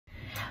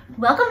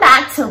Welcome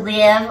back to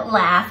Live,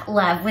 Laugh,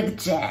 Love with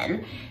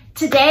Jen.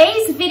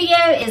 Today's video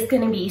is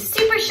going to be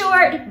super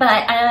short,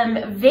 but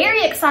I'm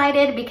very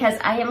excited because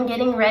I am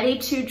getting ready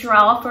to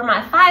draw for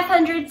my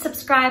 500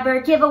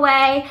 subscriber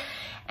giveaway.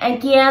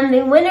 Again,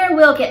 the winner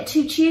will get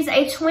to choose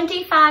a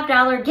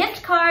 $25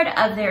 gift card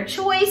of their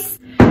choice.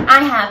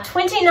 I have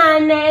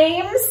 29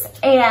 names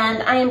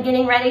and I am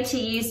getting ready to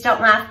use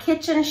Don't Laugh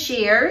kitchen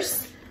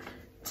shears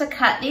to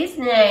cut these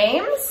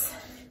names.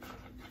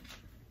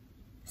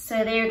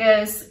 So there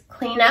goes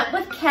Clean Up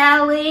with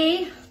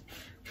Kelly,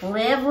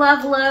 Live,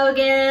 Love,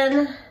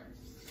 Logan.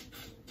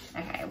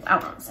 Okay, I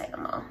won't say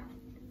them all.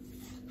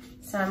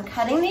 So I'm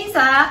cutting these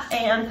up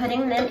and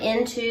putting them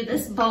into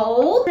this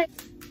bowl.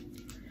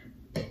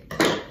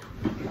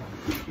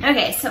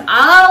 Okay, so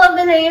all of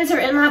the names are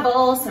in my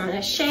bowl, so I'm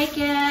gonna shake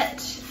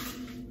it.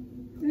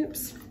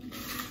 Oops.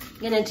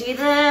 I'm gonna do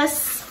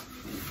this.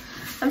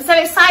 I'm so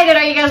excited,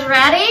 are you guys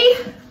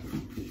ready?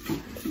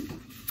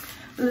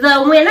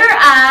 The winner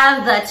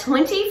of the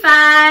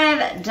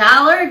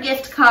 $25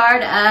 gift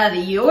card of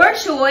your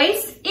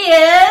choice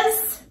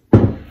is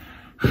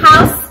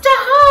House to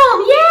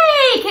Home.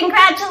 Yay!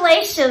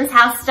 Congratulations,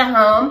 House to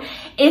Home.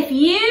 If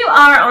you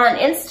are on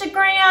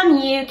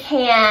Instagram, you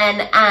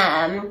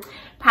can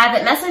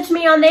private message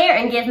me on there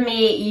and give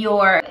me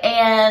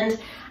and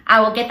I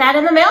will get that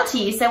in the mail to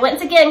you. So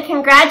once again,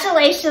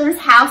 congratulations,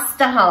 House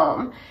to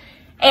Home.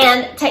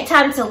 And take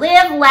time to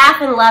live, laugh,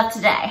 and love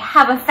today.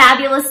 Have a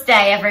fabulous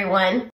day, everyone.